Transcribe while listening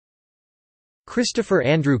Christopher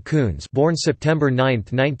Andrew Coons, born September 9,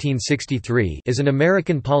 1963, is an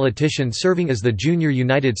American politician serving as the junior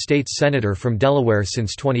United States Senator from Delaware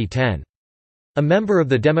since 2010. A member of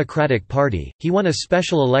the Democratic Party, he won a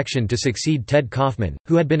special election to succeed Ted Kaufman,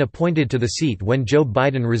 who had been appointed to the seat when Joe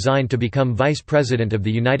Biden resigned to become Vice President of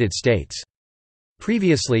the United States.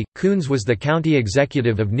 Previously, Coons was the county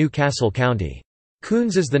executive of New Castle County.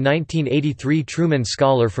 Coons is the 1983 Truman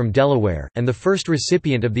Scholar from Delaware, and the first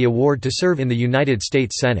recipient of the award to serve in the United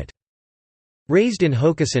States Senate. Raised in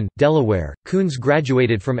Hockessin, Delaware, Coons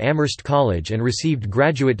graduated from Amherst College and received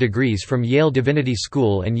graduate degrees from Yale Divinity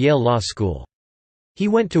School and Yale Law School. He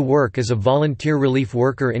went to work as a volunteer relief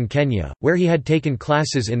worker in Kenya, where he had taken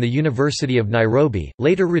classes in the University of Nairobi,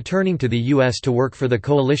 later returning to the U.S. to work for the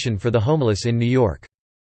Coalition for the Homeless in New York.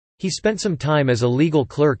 He spent some time as a legal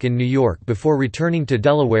clerk in New York before returning to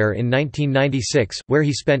Delaware in 1996, where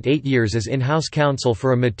he spent 8 years as in-house counsel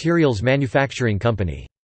for a materials manufacturing company.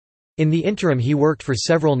 In the interim he worked for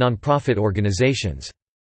several nonprofit organizations.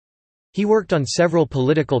 He worked on several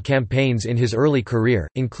political campaigns in his early career,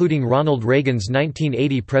 including Ronald Reagan's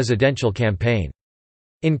 1980 presidential campaign.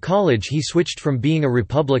 In college he switched from being a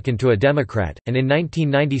Republican to a Democrat, and in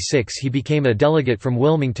 1996 he became a delegate from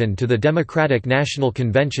Wilmington to the Democratic National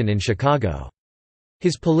Convention in Chicago.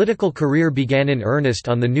 His political career began in earnest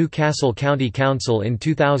on the New Castle County Council in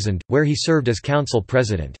 2000, where he served as council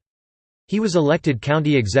president. He was elected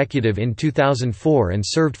county executive in 2004 and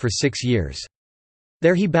served for 6 years.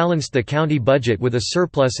 There he balanced the county budget with a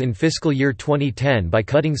surplus in fiscal year 2010 by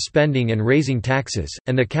cutting spending and raising taxes,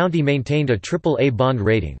 and the county maintained a AAA bond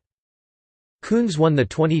rating. Coons won the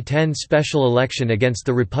 2010 special election against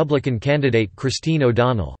the Republican candidate Christine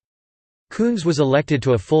O'Donnell. Coons was elected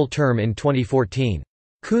to a full term in 2014.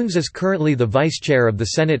 Coons is currently the vice chair of the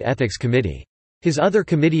Senate Ethics Committee. His other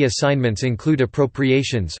committee assignments include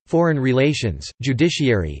appropriations, foreign relations,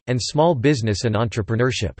 judiciary, and small business and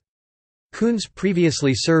entrepreneurship. Coons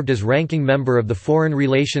previously served as ranking member of the Foreign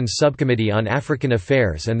Relations Subcommittee on African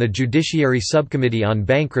Affairs and the Judiciary Subcommittee on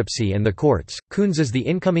Bankruptcy and the Courts. Coons is the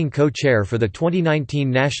incoming co-chair for the 2019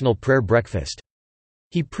 National Prayer Breakfast.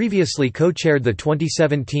 He previously co-chaired the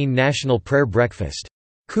 2017 National Prayer Breakfast.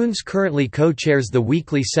 Coons currently co-chairs the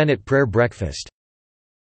weekly Senate Prayer Breakfast.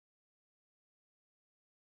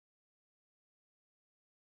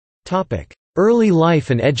 Early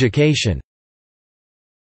life and education.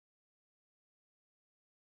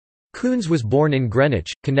 Coons was born in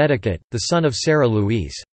Greenwich, Connecticut, the son of Sarah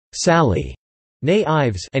Louise Sally née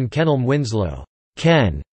Ives and Kenelm Winslow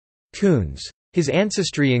Ken Coons. His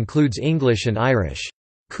ancestry includes English and Irish.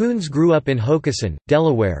 Coons grew up in Hockessin,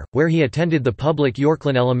 Delaware, where he attended the public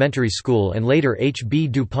Yorkland Elementary School and later H. B.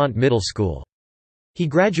 DuPont Middle School. He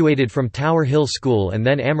graduated from Tower Hill School and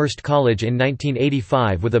then Amherst College in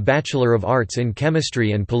 1985 with a Bachelor of Arts in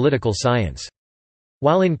Chemistry and Political Science.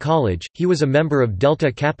 While in college, he was a member of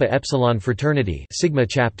Delta Kappa Epsilon fraternity Sigma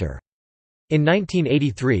chapter. In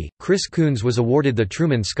 1983, Chris Coons was awarded the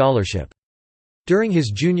Truman Scholarship. During his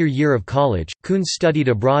junior year of college, Coons studied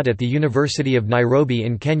abroad at the University of Nairobi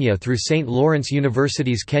in Kenya through St. Lawrence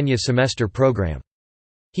University's Kenya semester program.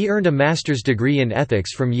 He earned a master's degree in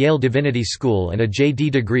ethics from Yale Divinity School and a JD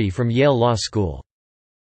degree from Yale Law School.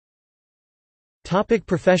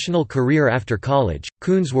 Professional career. After college,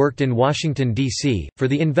 Coons worked in Washington, D.C., for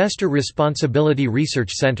the Investor Responsibility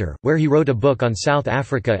Research Center, where he wrote a book on South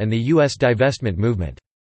Africa and the U.S. divestment movement.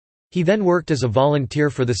 He then worked as a volunteer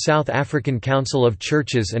for the South African Council of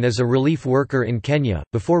Churches and as a relief worker in Kenya,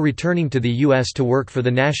 before returning to the U.S. to work for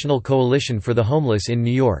the National Coalition for the Homeless in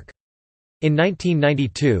New York. In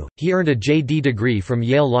 1992, he earned a JD degree from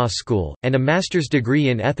Yale Law School, and a master's degree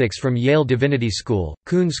in ethics from Yale Divinity School.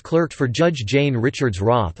 Coons clerked for Judge Jane Richards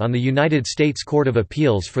Roth on the United States Court of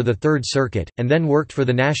Appeals for the Third Circuit, and then worked for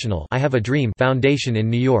the National I Have a Dream Foundation in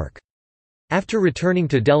New York. After returning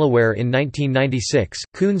to Delaware in 1996,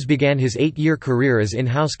 Coons began his 8-year career as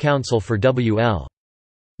in-house counsel for W.L.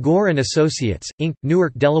 Gore and Associates, Inc.,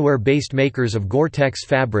 Newark, Delaware-based makers of Gore-Tex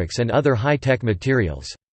fabrics and other high-tech materials.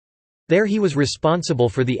 There he was responsible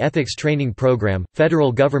for the ethics training program,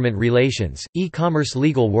 federal government relations, e-commerce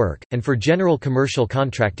legal work, and for general commercial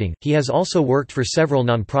contracting. He has also worked for several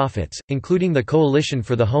nonprofits, including the Coalition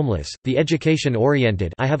for the Homeless, the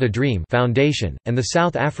education-oriented I Have a Dream Foundation, and the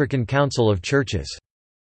South African Council of Churches.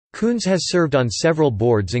 Coons has served on several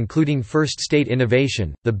boards including First State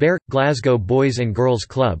Innovation, the Bear, Glasgow Boys and Girls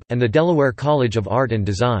Club, and the Delaware College of Art and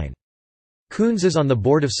Design. Coons is on the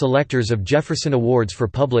board of selectors of Jefferson Awards for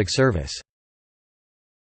Public Service.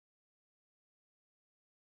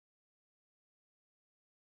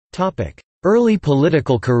 Early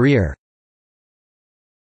political career.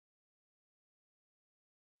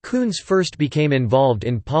 Coons first became involved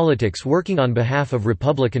in politics working on behalf of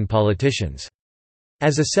Republican politicians.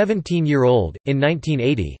 As a 17-year-old, in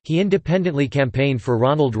 1980, he independently campaigned for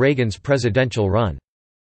Ronald Reagan's presidential run.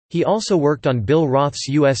 He also worked on Bill Roth's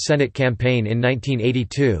U.S. Senate campaign in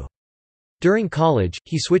 1982. During college,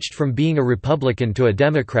 he switched from being a Republican to a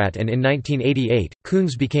Democrat, and in 1988,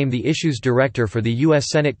 Coons became the issues director for the U.S.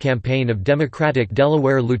 Senate campaign of Democratic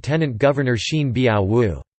Delaware Lieutenant Governor Sheen Biao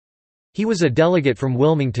Wu. He was a delegate from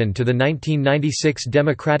Wilmington to the 1996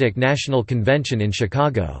 Democratic National Convention in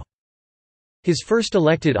Chicago. His first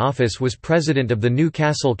elected office was president of the New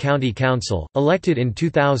Castle County Council, elected in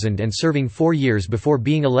 2000 and serving 4 years before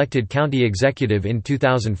being elected county executive in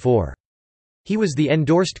 2004. He was the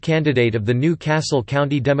endorsed candidate of the New Castle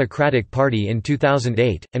County Democratic Party in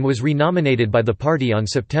 2008, and was re-nominated by the party on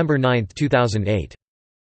September 9, 2008.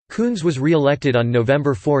 Coons was re-elected on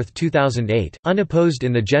November 4, 2008, unopposed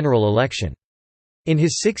in the general election. In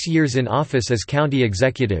his 6 years in office as county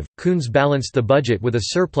executive, Coons balanced the budget with a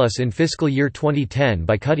surplus in fiscal year 2010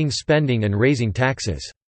 by cutting spending and raising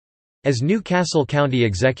taxes. As New Castle County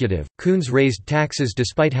executive, Coons raised taxes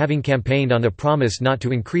despite having campaigned on a promise not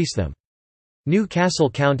to increase them. New Castle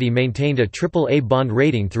County maintained a AAA bond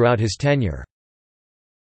rating throughout his tenure.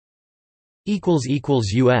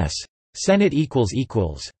 U.S. Senate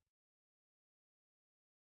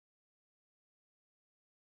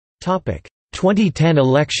Topic: 2010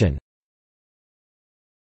 election.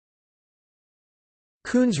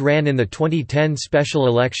 Coons ran in the 2010 special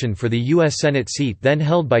election for the U.S. Senate seat then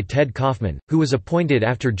held by Ted Kaufman, who was appointed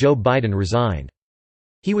after Joe Biden resigned.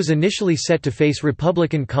 He was initially set to face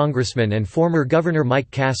Republican Congressman and former Governor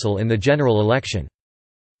Mike Castle in the general election.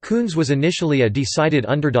 Coons was initially a decided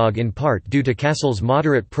underdog in part due to Castle's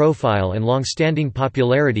moderate profile and long-standing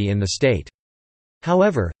popularity in the state.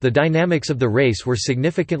 However, the dynamics of the race were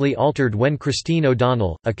significantly altered when Christine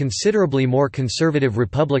O'Donnell, a considerably more conservative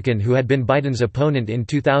Republican who had been Biden's opponent in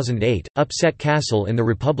 2008, upset Castle in the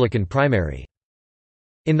Republican primary.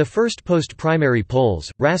 In the first post-primary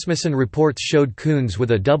polls, Rasmussen reports showed Coons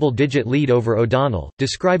with a double-digit lead over O'Donnell,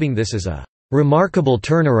 describing this as a "remarkable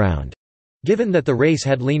turnaround," given that the race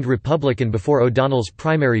had leaned Republican before O'Donnell's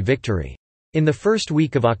primary victory. In the first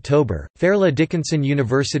week of October, Fairleigh Dickinson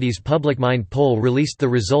University's Public Mind poll released the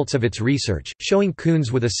results of its research, showing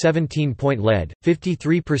Coons with a 17-point lead,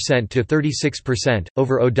 53% to 36%,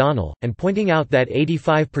 over O'Donnell, and pointing out that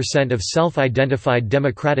 85% of self-identified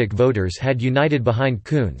Democratic voters had united behind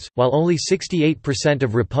Coons, while only 68%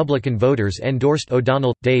 of Republican voters endorsed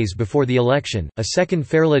O'Donnell. Days before the election, a second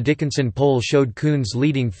Fairleigh Dickinson poll showed Coons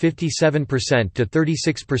leading 57% to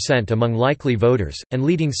 36% among likely voters, and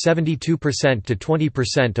leading 72% to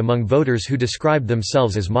 20% among voters who described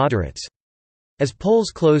themselves as moderates. As polls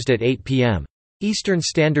closed at 8 p.m. Eastern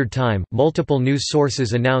Standard Time, multiple news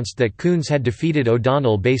sources announced that Coons had defeated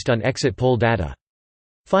O'Donnell based on exit poll data.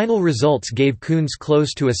 Final results gave Coons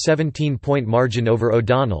close to a 17-point margin over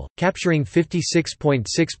O'Donnell, capturing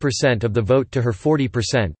 56.6% of the vote to her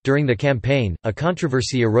 40%. During the campaign, a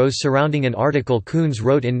controversy arose surrounding an article Coons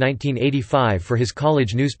wrote in 1985 for his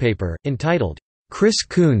college newspaper, entitled, "Chris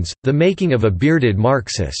Coons, the Making of a Bearded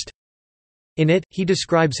Marxist." In it, he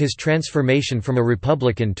describes his transformation from a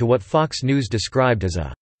Republican to what Fox News described as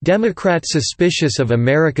a Democrat suspicious of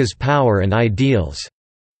America's power and ideals.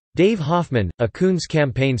 Dave Hoffman, a Coons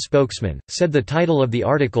campaign spokesman, said the title of the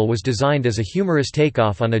article was designed as a humorous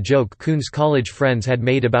takeoff on a joke Coons' college friends had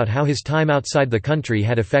made about how his time outside the country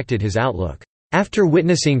had affected his outlook. After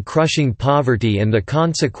witnessing crushing poverty and the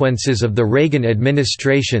consequences of the Reagan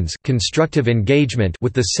administration's constructive engagement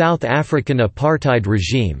with the South African apartheid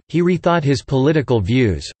regime, he rethought his political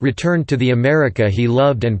views, returned to the America he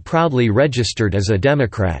loved and proudly registered as a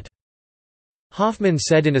Democrat. Hoffman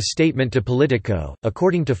said in a statement to Politico,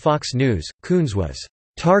 according to Fox News, Coons was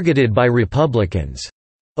targeted by Republicans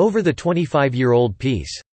over the 25-year-old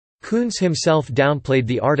piece. Coons himself downplayed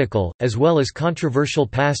the article, as well as controversial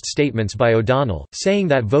past statements by O'Donnell, saying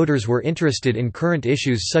that voters were interested in current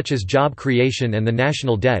issues such as job creation and the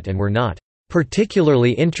national debt and were not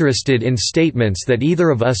particularly interested in statements that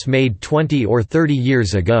either of us made 20 or 30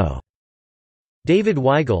 years ago. David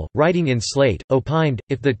Weigel, writing in Slate, opined,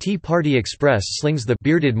 "If the Tea Party Express slings the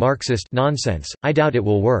bearded Marxist nonsense, I doubt it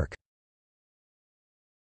will work."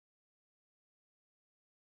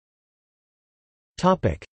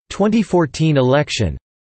 Topic: 2014 election.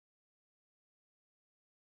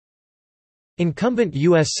 Incumbent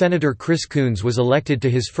U.S. Senator Chris Coons was elected to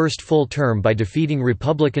his first full term by defeating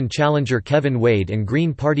Republican challenger Kevin Wade and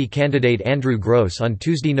Green Party candidate Andrew Gross on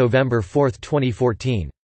Tuesday, November 4, 2014.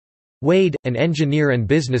 Wade, an engineer and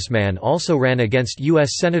businessman, also ran against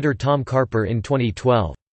U.S. Senator Tom Carper in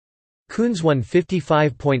 2012. Coons won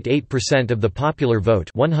 55.8% of the popular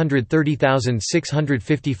vote,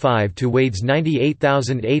 130,655 to Wade's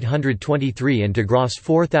 98,823 and DeGrauff's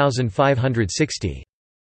 4,560.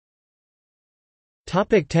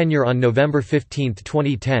 Tenure. On November 15,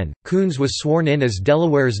 2010, Coons was sworn in as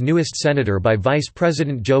Delaware's newest senator by Vice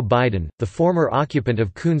President Joe Biden, the former occupant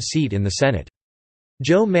of Coons' seat in the Senate.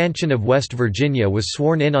 Joe Manchin of West Virginia was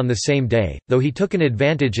sworn in on the same day, though he took an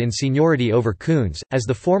advantage in seniority over Coons, as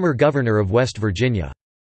the former governor of West Virginia.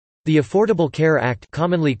 The Affordable Care Act,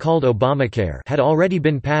 commonly called Obamacare, had already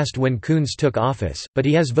been passed when Coons took office, but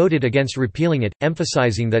he has voted against repealing it,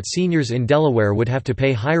 emphasizing that seniors in Delaware would have to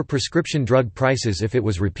pay higher prescription drug prices if it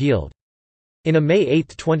was repealed. In a May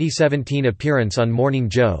 8, 2017 appearance on Morning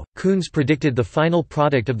Joe, Coons predicted the final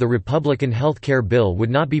product of the Republican health care bill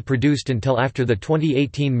would not be produced until after the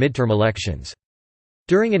 2018 midterm elections.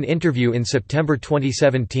 During an interview in September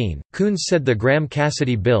 2017, Coons said the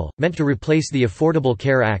Graham-Cassidy bill, meant to replace the Affordable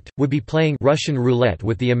Care Act, would be playing Russian roulette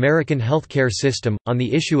with the American health care system. On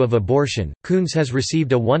the issue of abortion, Coons has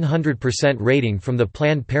received a 100% rating from the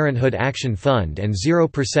Planned Parenthood Action Fund and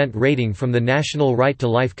 0% rating from the National Right to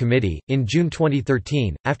Life Committee. In June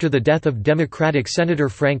 2013, after the death of Democratic Senator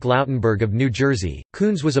Frank Lautenberg of New Jersey,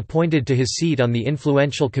 Coons was appointed to his seat on the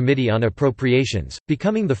influential Committee on Appropriations,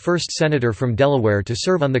 becoming the first senator from Delaware to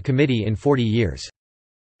serve on the committee in 40 years.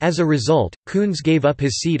 As a result, Coons gave up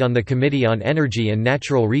his seat on the Committee on Energy and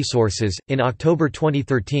Natural Resources. In October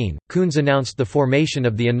 2013, Coons announced the formation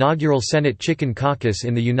of the inaugural Senate Chicken Caucus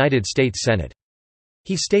in the United States Senate.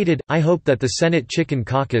 He stated, "I hope that the Senate Chicken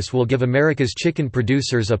Caucus will give America's chicken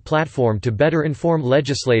producers a platform to better inform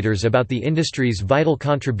legislators about the industry's vital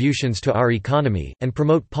contributions to our economy, and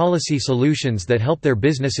promote policy solutions that help their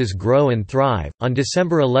businesses grow and thrive." On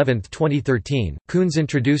December 11, 2013, Coons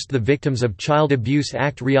introduced the Victims of Child Abuse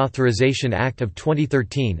Act Reauthorization Act of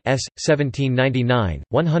 2013 S. 1799,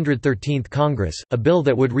 113th Congress, a bill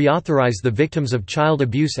that would reauthorize the Victims of Child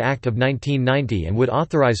Abuse Act of 1990 and would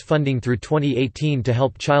authorize funding through 2018 to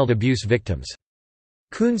help child abuse victims.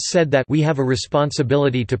 Coons said that we have a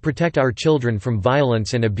responsibility to protect our children from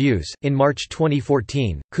violence and abuse. In March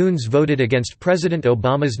 2014, Coons voted against President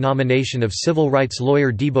Obama's nomination of civil rights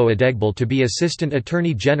lawyer Debo Adegbile to be Assistant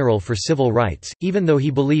Attorney General for Civil Rights, even though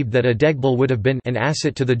he believed that Adegbile would have been an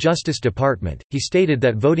asset to the Justice Department. He stated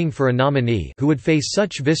that voting for a nominee who would face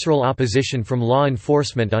such visceral opposition from law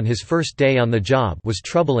enforcement on his first day on the job was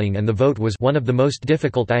troubling, and the vote was one of the most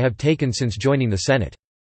difficult I have taken since joining the Senate.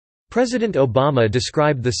 President Obama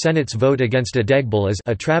described the Senate's vote against Adegbile as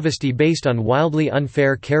a travesty based on wildly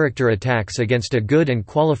unfair character attacks against a good and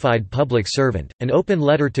qualified public servant. An open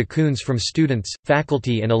letter to Coons from students,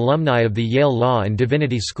 faculty, and alumni of the Yale Law and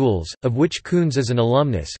Divinity Schools, of which Coons is an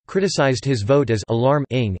alumnus, criticized his vote as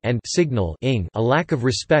alarm-ing and signal-ing, a lack of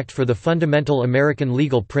respect for the fundamental American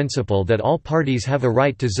legal principle that all parties have a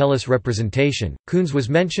right to zealous representation. Coons was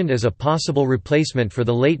mentioned as a possible replacement for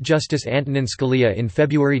the late Justice Antonin Scalia in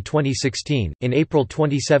February 2016. In April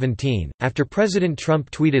 2017, after President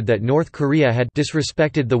Trump tweeted that North Korea had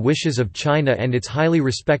disrespected the wishes of China and its highly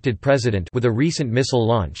respected president with a recent missile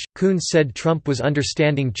launch, Coons said Trump was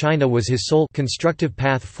understanding China was his sole constructive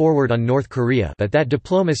path forward on North Korea, but that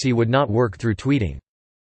diplomacy would not work through tweeting.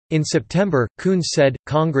 In September, Coons said,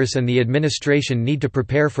 "Congress and the administration need to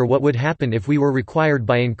prepare for what would happen if we were required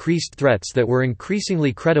by increased threats that were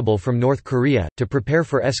increasingly credible from North Korea, to prepare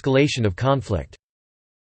for escalation of conflict."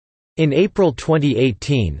 In April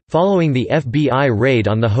 2018, following the FBI raid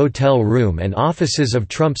on the hotel room and offices of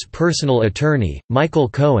Trump's personal attorney, Michael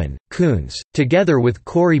Cohen, Coons, together with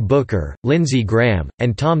Cory Booker, Lindsey Graham,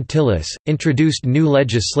 and Tom Tillis, introduced new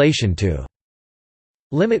legislation to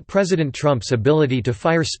limit President Trump's ability to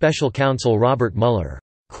fire special counsel Robert Mueller.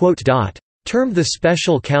 Termed the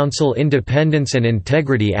Special Counsel Independence and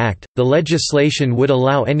Integrity Act, the legislation would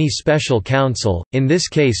allow any special counsel, in this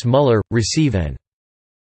case Mueller, receive an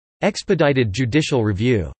expedited judicial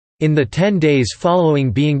review in the 10 days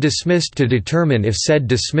following being dismissed to determine if said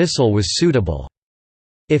dismissal was suitable.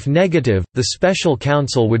 If negative, the special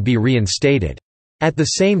counsel would be reinstated. At the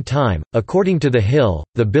same time, according to The Hill,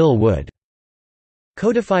 the bill would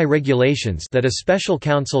codify regulations that a special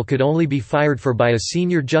counsel could only be fired for by a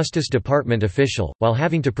senior Justice Department official, while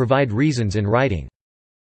having to provide reasons in writing.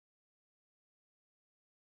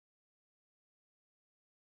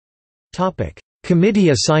 Committee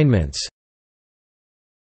assignments.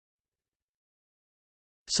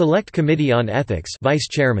 Select Committee on Ethics Vice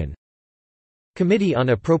Chairman, Committee on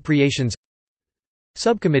Appropriations,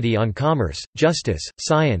 Subcommittee on Commerce, Justice,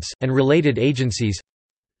 Science, and Related Agencies,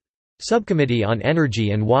 Subcommittee on Energy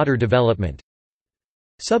and Water Development,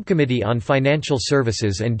 Subcommittee on Financial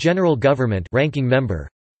Services and General Government, ranking member.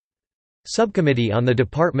 Subcommittee on the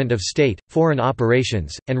Department of State, Foreign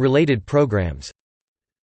Operations, and related programs.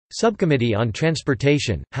 Subcommittee on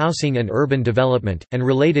Transportation, Housing and Urban Development, and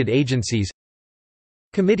related agencies.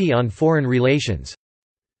 Committee on Foreign Relations.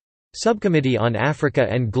 Subcommittee on Africa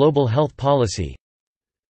and Global Health Policy.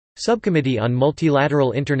 Subcommittee on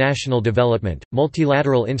Multilateral International Development,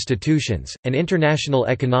 Multilateral Institutions, and International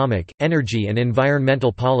Economic, Energy and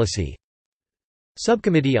Environmental Policy.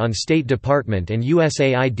 Subcommittee on State Department and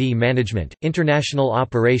USAID Management, International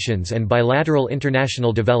Operations and Bilateral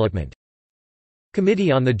International Development.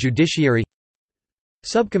 Committee on the Judiciary.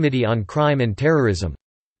 Subcommittee on Crime and Terrorism.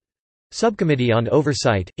 Subcommittee on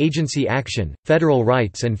Oversight, Agency Action, Federal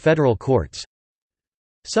Rights and Federal Courts.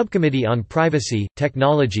 Subcommittee on Privacy,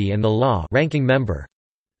 Technology and the Law, ranking member.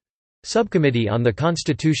 Subcommittee on the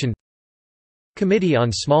Constitution. Committee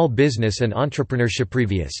on Small Business and Entrepreneurship.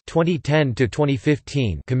 Previous 2010 to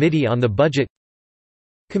 2015 Committee on the Budget.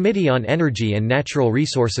 Committee on Energy and Natural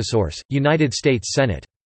Resources. Source: United States Senate.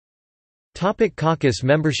 Topic: Caucus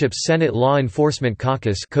memberships. Senate Law Enforcement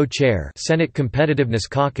Caucus, co-chair. Senate Competitiveness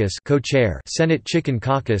Caucus, co-chair. Senate Chicken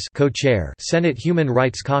Caucus, co-chair. Senate Human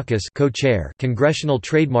Rights Caucus, co-chair. Congressional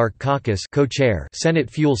Trademark Caucus, co-chair. Senate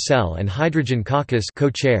Fuel Cell and Hydrogen Caucus,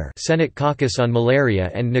 co-chair. Senate Caucus on Malaria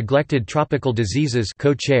and Neglected Tropical Diseases,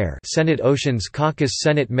 co-chair. Senate Oceans Caucus,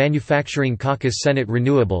 Senate Manufacturing Caucus, Senate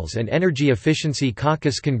Renewables and Energy Efficiency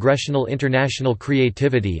Caucus, Congressional International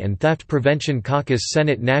Creativity and Theft Prevention Caucus,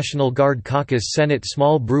 Senate National Guard Caucus, Senate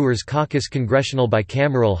Small Brewers Caucus, Congressional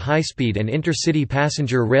Bicameral High-Speed and Intercity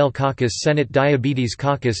Passenger Rail Caucus, Senate Diabetes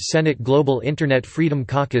Caucus, Senate Global Internet Freedom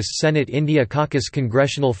Caucus, Senate India Caucus,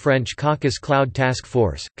 Congressional French Caucus, Cloud Task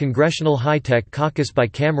Force, Congressional High-Tech Caucus,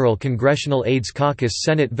 Bicameral Congressional AIDS Caucus,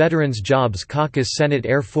 Senate Veterans Jobs Caucus, Senate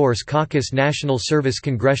Air Force Caucus, National Service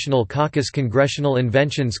Congressional Caucus, Congressional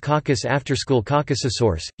Inventions Caucus, Afterschool Caucus.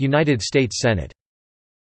 Source: United States Senate.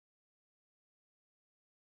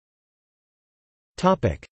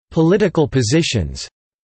 Political positions.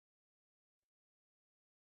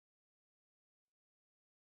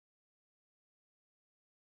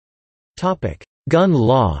 Gun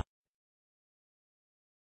law.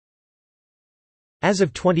 As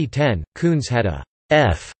of 2010, Coons had a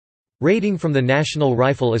F rating from the National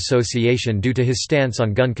Rifle Association due to his stance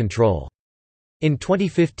on gun control. In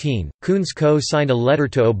 2015, Coons co-signed a letter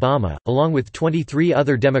to Obama, along with 23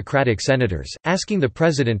 other Democratic senators, asking the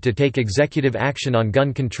president to take executive action on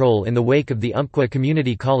gun control in the wake of the Umpqua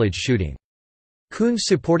Community College shooting. Coons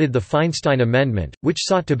supported the Feinstein Amendment, which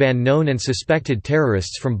sought to ban known and suspected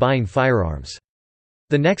terrorists from buying firearms.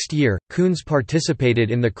 The next year, Coons participated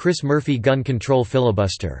in the Chris Murphy gun control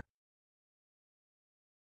filibuster.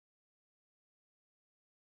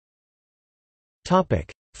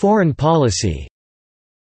 Foreign policy.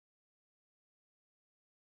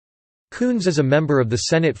 Coons is a member of the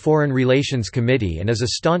Senate Foreign Relations Committee and is a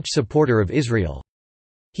staunch supporter of Israel.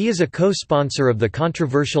 He is a co-sponsor of the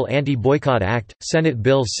controversial Anti-Boycott Act, Senate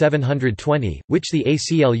Bill 720, which the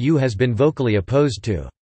ACLU has been vocally opposed to.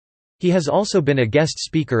 He has also been a guest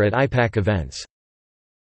speaker at IPAC events.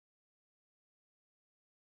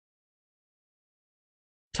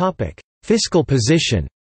 Fiscal position.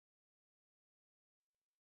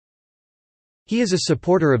 He is a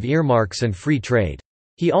supporter of earmarks and free trade.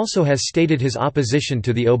 He also has stated his opposition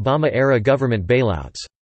to the Obama-era government bailouts.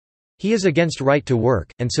 He is against right to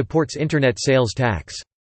work, and supports Internet sales tax.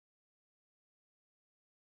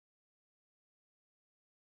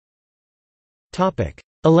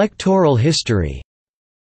 Electoral history.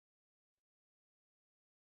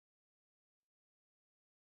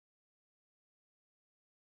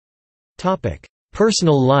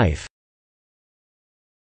 Personal life.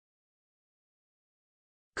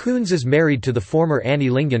 Coons is married to the former Annie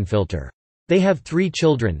Lingenfilter. They have 3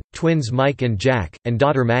 children, twins Mike and Jack, and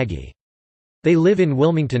daughter Maggie. They live in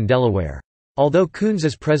Wilmington, Delaware. Although Coons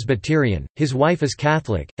is Presbyterian, his wife is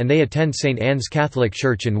Catholic, and they attend St. Anne's Catholic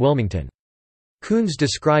Church in Wilmington. Coons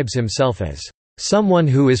describes himself as someone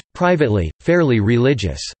who is, privately, fairly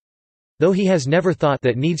religious, though he has never thought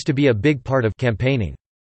that needs to be a big part of campaigning.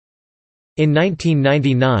 In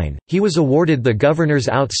 1999, he was awarded the Governor's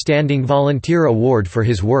Outstanding Volunteer Award for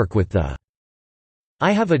his work with the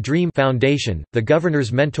I Have a Dream Foundation, the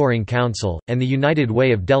Governor's Mentoring Council, and the United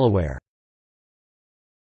Way of Delaware.